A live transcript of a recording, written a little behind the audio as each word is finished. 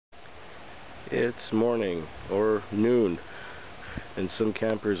It's morning or noon, and some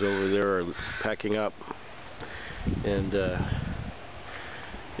campers over there are packing up, and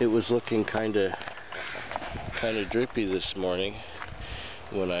it was looking kind of drippy this morning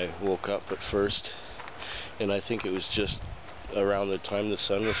when I woke up at first, and I think it was just around the time the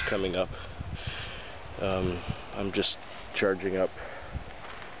sun was coming up. I'm just charging up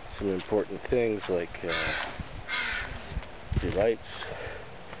some important things like the lights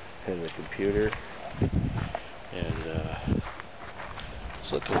and the computer, and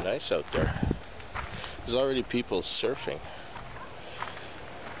it's looking nice out there. There's already people surfing,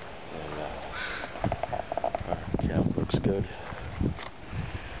 and our camp looks good.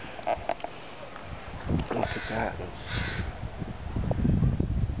 Look at that.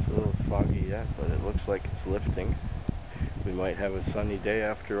 It's a little foggy yet, but it looks like it's lifting. We might have a sunny day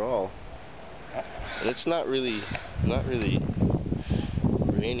after all. And it's not really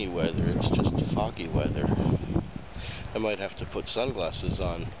rainy weather, it's just foggy weather. I might have to put sunglasses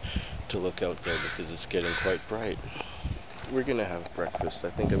on to look out there because it's getting quite bright. We're gonna have breakfast.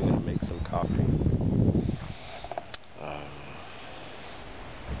 I think I'm gonna make some coffee.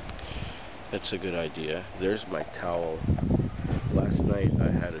 That's a good idea. There's my towel. Last night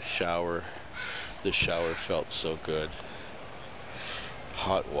I had a shower. The shower felt so good.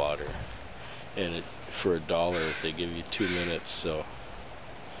 Hot water, and for $1 they give you 2 minutes, so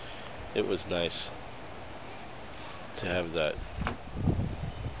it was nice to have that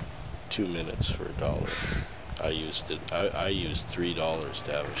 2 minutes for $1. I used $3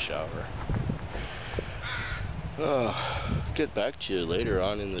 to have a shower. I'll get back to you later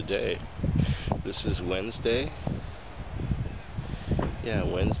on in the day. This is Wednesday. Yeah,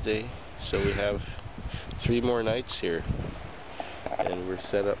 Wednesday. So we have 3 more nights here, and we're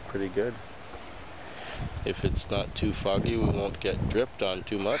set up pretty good. If it's not too foggy, we won't get dripped on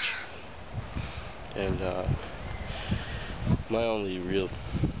too much. And my only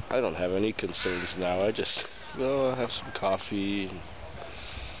I don't have any concerns now. I just I'll have some coffee.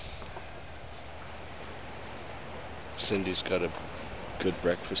 Cindy's got a good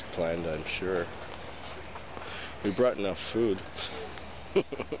breakfast planned, I'm sure. We brought enough food.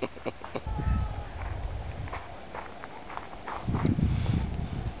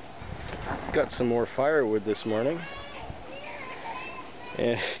 Got some more firewood this morning,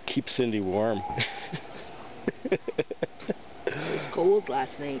 and keep Cindy warm. It was cold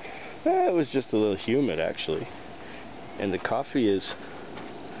last night. It was just a little humid, actually. And the coffee is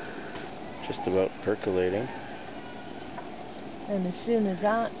just about percolating. And as soon as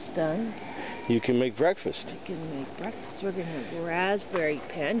that's done, you can make breakfast. I can make breakfast. We're going to have raspberry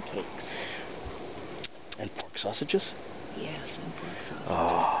pancakes. And pork sausages? Yes, and pork sausages.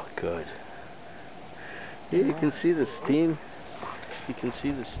 Oh, good. Yeah, you can see the steam. You can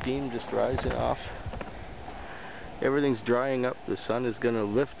see the steam just rising off. Everything's drying up. The sun is going to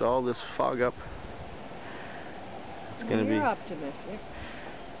lift all this fog up. It's going to be. You're optimistic.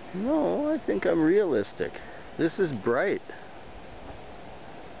 No, I think I'm realistic. This is bright.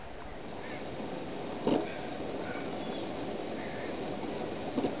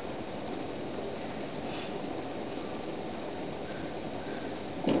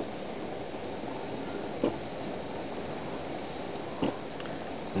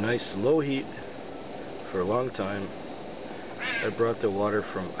 Nice low heat for a long time. I brought the water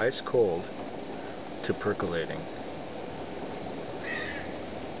from ice cold to percolating.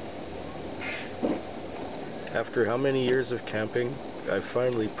 After how many years of camping, I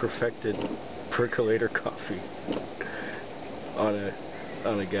finally perfected percolator coffee on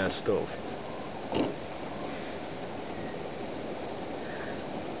a gas stove.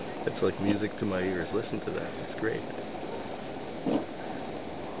 It's like music to my ears. Listen to that. It's great.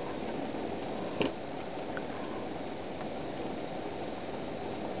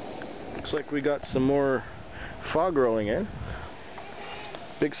 Looks like we got some more fog rolling in.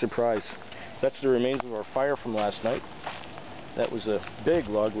 Big surprise. That's the remains of our fire from last night. That was a big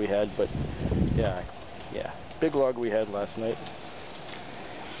log we had, but yeah, big log we had last night.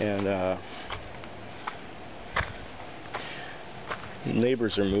 And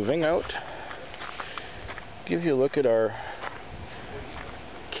neighbors are moving out. Give you a look at our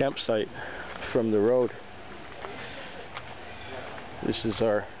campsite from the road. This is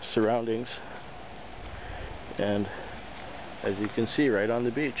our surroundings, and as you can see, right on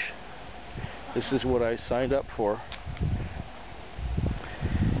the beach. This is what I signed up for.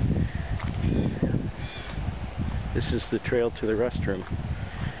 This is the trail to the restroom.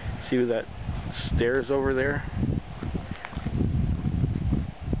 See that stairs over there?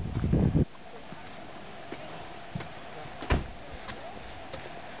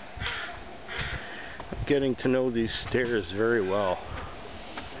 getting to know these stairs very well.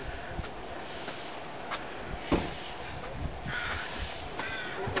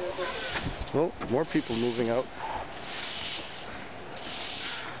 Oh, more people moving out.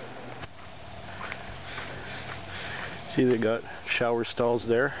 See, they got shower stalls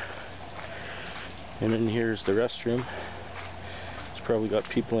there. And in here's the restroom. It's probably got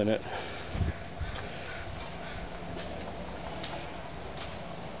people in it.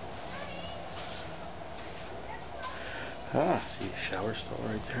 Ah, see a shower stall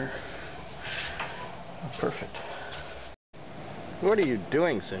right there. Oh, perfect. What are you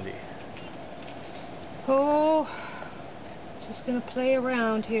doing, Cindy? Oh, just gonna play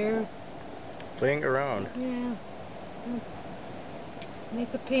around here. Playing around? Yeah.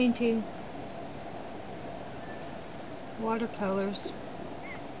 Make a painting. Watercolors.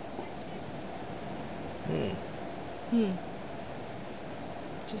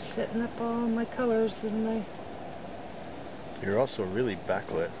 Just setting up all my colors and my... You're also really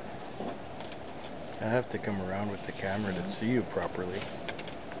backlit. I have to come around with the camera to see you properly.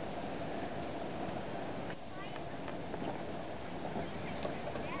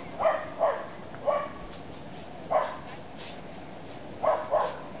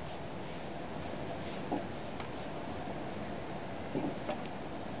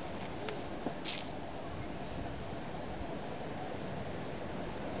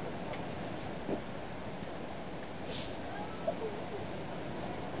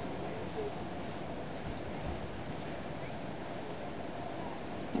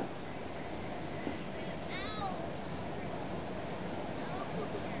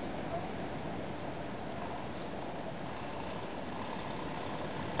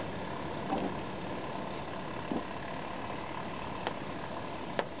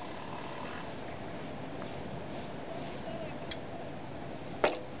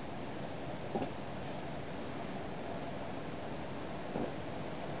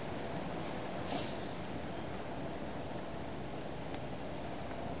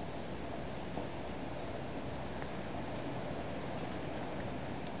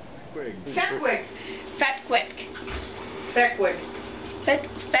 Fetwick. Fetwick. Beckwick.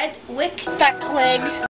 Fetwick. Fecklig.